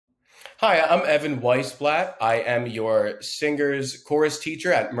Hi, I'm Evan Weisblatt. I am your singer's chorus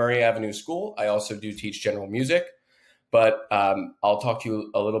teacher at Murray Avenue School. I also do teach general music, but I'll talk to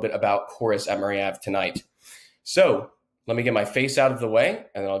you a little bit about chorus at Murray Ave tonight. So let me get my face out of the way,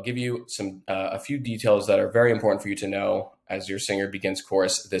 and then I'll give you a few details that are very important for you to know as your singer begins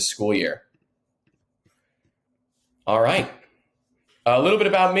chorus this school year. All right. A little bit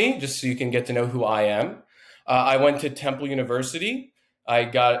about me, just so you can get to know who I am. I went to Temple University.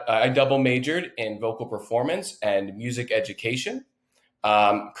 I double majored in vocal performance and music education.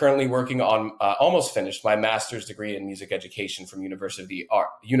 Currently working on almost finished my master's degree in music education from University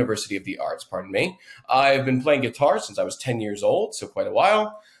of the Arts. Pardon me. I've been playing guitar since I was 10 years old, so quite a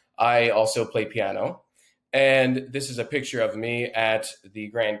while. I also play piano, and this is a picture of me at the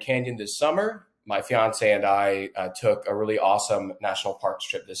Grand Canyon this summer. My fiance and I took a really awesome national parks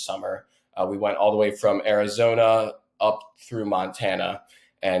trip this summer. We went all the way from Arizona up through Montana,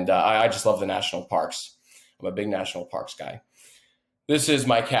 and I just love the national parks. I'm a big national parks guy. This is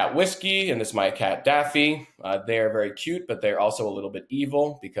my cat Whiskey, and this is my cat Daffy. They are very cute, but they're also a little bit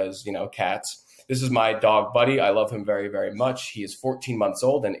evil because, you know, cats. This is my dog Buddy. I love him very, very much. He is 14 months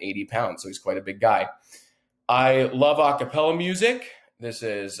old and 80 pounds, so he's quite a big guy. I love a cappella music. This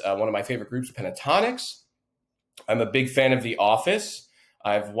is one of my favorite groups, Pentatonics. I'm a big fan of The Office.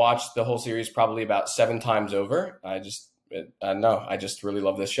 I've watched the whole series probably about 7 times over. I just really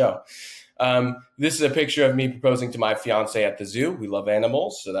love this show. This is a picture of me proposing to my fiance at the zoo. We love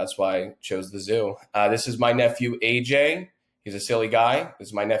animals, so that's why I chose the zoo. This is my nephew, AJ. He's a silly guy. This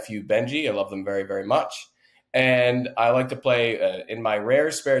is my nephew, Benji. I love them very, very much. And I like to play, in my rare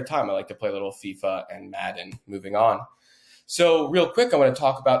spare time, I like to play a little FIFA and Madden. Moving on. So real quick, I want to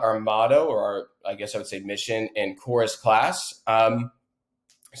talk about our motto, or our, I guess I would say, mission in chorus class.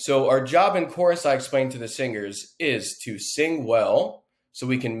 So our job in chorus, I explained to the singers, is to sing well so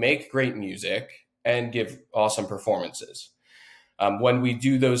we can make great music and give awesome performances. When we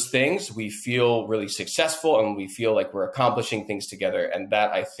do those things, we feel really successful and we feel like we're accomplishing things together. And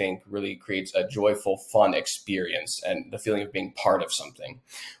that, I think, really creates a joyful, fun experience and the feeling of being part of something.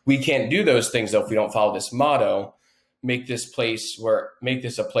 We can't do those things, though, if we don't follow this motto. Make this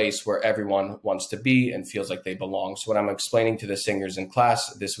a place where everyone wants to be and feels like they belong. So what I'm explaining to the singers in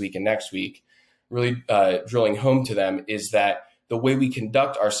class this week and next week, really drilling home to them, is that the way we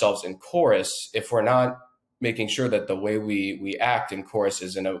conduct ourselves in chorus, if we're not making sure that the way we act in chorus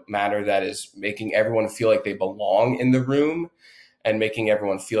is in a manner that is making everyone feel like they belong in the room and making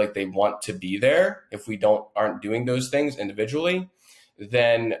everyone feel like they want to be there, if we aren't doing those things individually,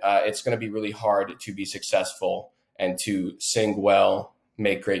 then it's going to be really hard to be successful and to sing well,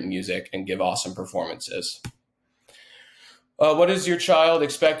 make great music, and give awesome performances. What does your child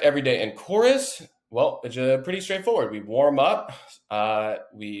expect every day in chorus? Well, it's pretty straightforward. We warm up.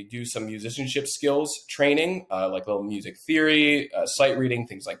 We do some musicianship skills training, like little music theory, sight reading,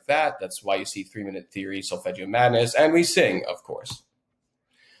 things like that. That's why you see 3-minute theory, solfeggio madness, and we sing, of course.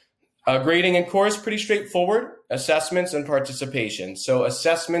 Grading in chorus, pretty straightforward. Assessments and participation. So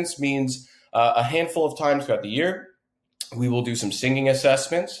assessments means a handful of times throughout the year, we will do some singing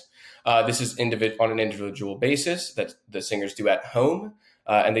assessments. This is on an individual basis that the singers do at home,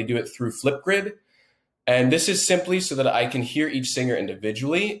 and they do it through Flipgrid. And this is simply so that I can hear each singer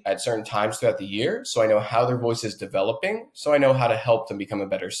individually at certain times throughout the year, so I know how their voice is developing, so I know how to help them become a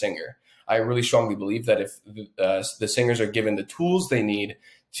better singer. I really strongly believe that if the singers are given the tools they need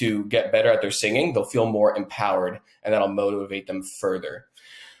to get better at their singing, they'll feel more empowered, and that'll motivate them further.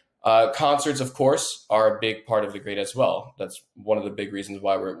 Concerts, of course, are a big part of the grade as well. That's one of the big reasons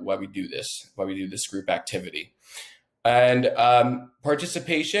why we do this group activity. And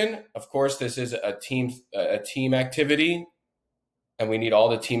participation, of course, this is a team activity, and we need all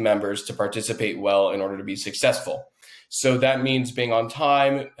the team members to participate well in order to be successful. So that means being on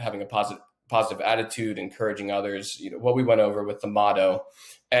time, having a positive attitude, encouraging others, what we went over with the motto.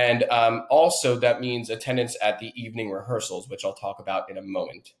 And also that means attendance at the evening rehearsals, which I'll talk about in a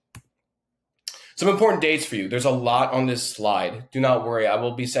moment. Some important dates for you. There's a lot on this slide. Do not worry. I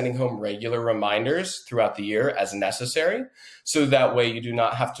will be sending home regular reminders throughout the year as necessary. So that way you do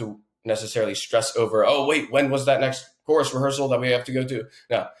not have to necessarily stress over, oh, wait, when was that next chorus rehearsal that we have to go to?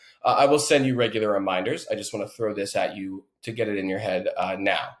 No, I will send you regular reminders. I just want to throw this at you to get it in your head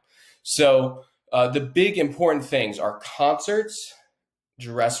now. So the big important things are concerts,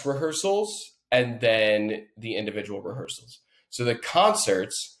 dress rehearsals, and then the individual rehearsals. So the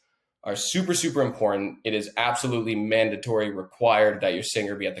concerts are super, super important. It is absolutely mandatory, required that your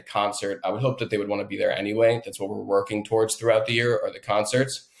singer be at the concert. I would hope that they would want to be there anyway. That's what we're working towards throughout the year, are the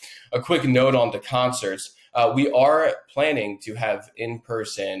concerts. A quick note on the concerts. We are planning to have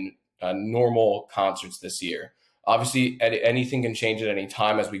in-person normal concerts this year. Obviously, anything can change at any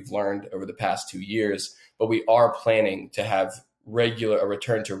time, as we've learned over the past 2 years, but we are planning to have a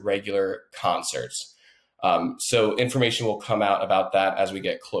return to regular concerts. So information will come out about that as we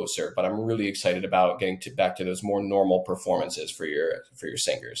get closer, but I'm really excited about getting back to those more normal performances for your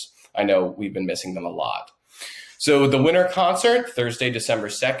singers. I know we've been missing them a lot. So the winter concert, Thursday, December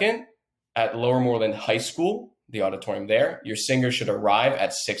 2nd at Lower Moreland High School, the auditorium there. Your singer should arrive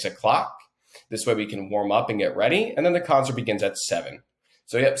at 6 o'clock. This way we can warm up and get ready. And then the concert begins at 7.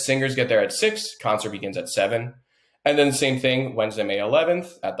 So yep, singers get there at 6, concert begins at 7. And then same thing, Wednesday, May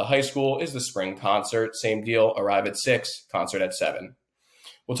 11th at the high school is the spring concert. Same deal, arrive at 6, concert at 7.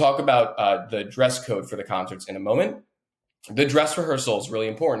 We'll talk about the dress code for the concerts in a moment. The dress rehearsal is really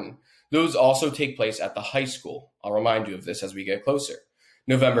important. Those also take place at the high school. I'll remind you of this as we get closer.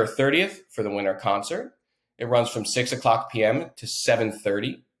 November 30th for the winter concert. It runs from 6 o'clock p.m. to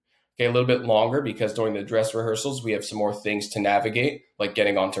 7:30. Okay, a little bit longer because during the dress rehearsals, we have some more things to navigate, like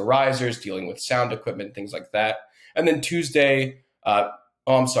getting onto risers, dealing with sound equipment, things like that. And then Tuesday,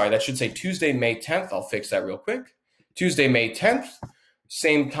 that should say Tuesday, May 10th. I'll fix that real quick. Tuesday, May 10th,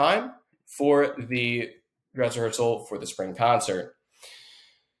 same time for the dress rehearsal for the spring concert.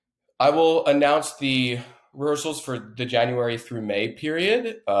 I will announce the rehearsals for the January through May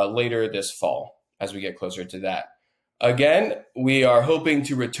period later this fall as we get closer to that. Again, we are hoping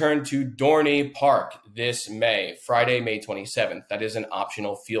to return to Dorney Park this May, Friday, May 27th. That is an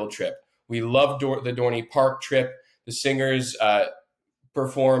optional field trip. We love the Dorney Park trip. The singers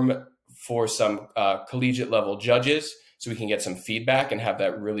perform for some collegiate level judges so we can get some feedback and have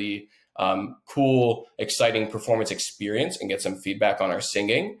that really cool, exciting performance experience and get some feedback on our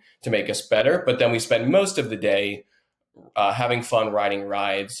singing to make us better. But then we spend most of the day having fun riding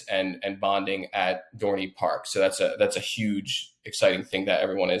rides and bonding at Dorney Park. So that's a huge, exciting thing that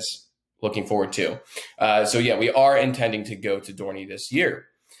everyone is looking forward to. So yeah, we are intending to go to Dorney this year.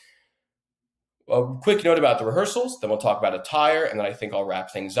 A quick note about the rehearsals, then we'll talk about attire, and then I think I'll wrap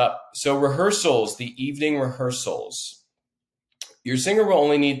things up. So rehearsals, the evening rehearsals. Your singer will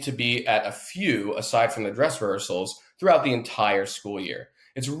only need to be at a few, aside from the dress rehearsals, throughout the entire school year.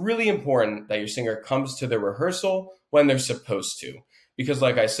 It's really important that your singer comes to the rehearsal when they're supposed to. Because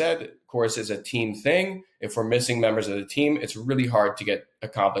like I said, chorus is a team thing. If we're missing members of the team, it's really hard to get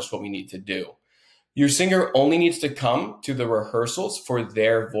accomplished what we need to do. Your singer only needs to come to the rehearsals for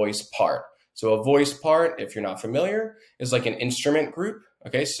their voice part. So a voice part, if you're not familiar, is like an instrument group.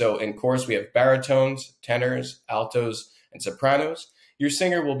 Okay, so in chorus, we have baritones, tenors, altos, and sopranos. Your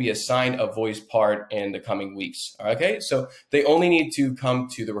singer will be assigned a voice part in the coming weeks. Okay, so they only need to come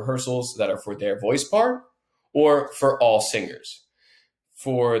to the rehearsals that are for their voice part or for all singers.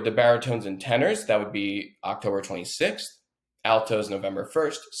 For the baritones and tenors, that would be October 26th, altos November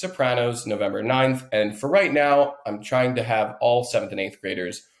 1st, sopranos November 9th, and for right now, I'm trying to have all 7th and 8th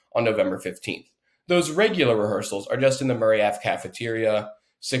graders on November 15th. Those regular rehearsals are just in the Murray Ave cafeteria,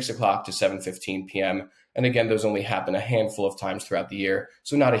 6 o'clock to 7:15 p.m. And again, those only happen a handful of times throughout the year.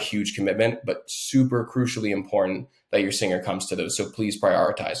 So not a huge commitment, but super crucially important that your singer comes to those. So please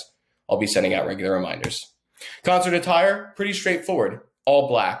prioritize. I'll be sending out regular reminders. Concert attire, pretty straightforward. All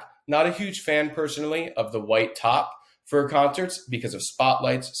black. Not a huge fan personally of the white top for concerts because of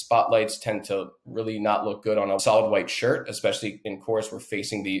spotlights. Spotlights tend to really not look good on a solid white shirt, especially in chorus. We're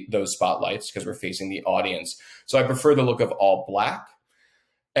facing those spotlights because we're facing the audience. So I prefer the look of all black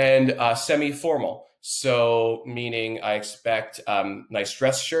and semi-formal. So meaning I expect nice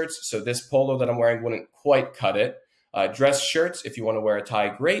dress shirts. So this polo that I'm wearing wouldn't quite cut it. Dress shirts, if you want to wear a tie,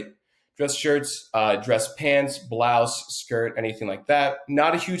 great. Dress shirts, dress pants, blouse, skirt, anything like that.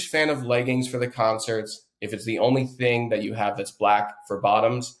 Not a huge fan of leggings for the concerts. If it's the only thing that you have that's black for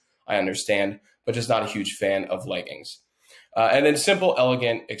bottoms, I understand, but just not a huge fan of leggings. And then simple,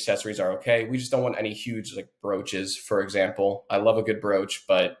 elegant accessories are okay. We just don't want any huge like brooches, for example. I love a good brooch,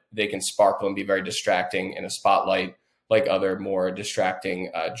 but they can sparkle and be very distracting in a spotlight, like other more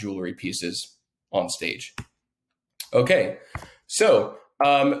distracting jewelry pieces on stage. Okay, so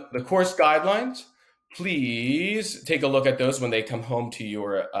the course guidelines, please take a look at those when they come home to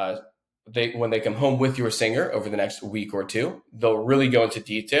your when they come home with your singer over the next week or two. They'll really go into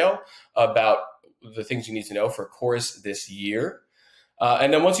detail about the things you need to know for chorus this year.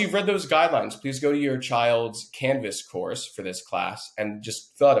 And then once you've read those guidelines, please go to your child's Canvas course for this class and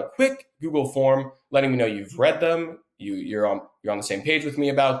just fill out a quick Google form letting me know you've read them, you're on the same page with me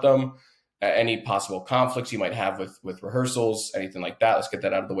about them, any possible conflicts you might have with rehearsals, anything like that. Let's get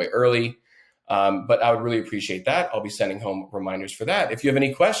that out of the way early. But I would really appreciate that. I'll be sending home reminders for that. If you have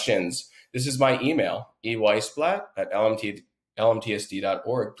any questions, this is my email, eweisblatt@lmt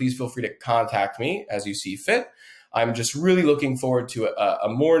lmtsd.org. Please feel free to contact me as you see fit. I'm just really looking forward to a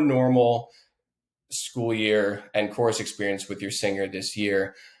more normal school year and chorus experience with your singer this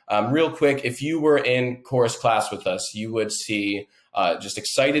year. Real quick, if you were in chorus class with us, you would see just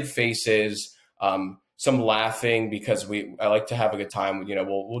excited faces, some laughing, because I like to have a good time.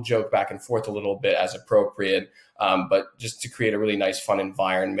 We'll joke back and forth a little bit as appropriate, but just to create a really nice, fun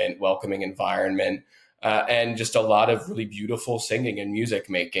environment, welcoming environment, and just a lot of really beautiful singing and music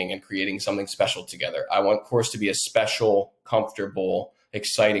making and creating something special together. I want chorus to be a special, comfortable,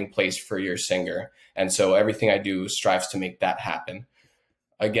 exciting place for your singer. And so everything I do strives to make that happen.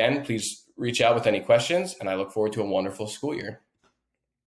 Again, please reach out with any questions, and I look forward to a wonderful school year.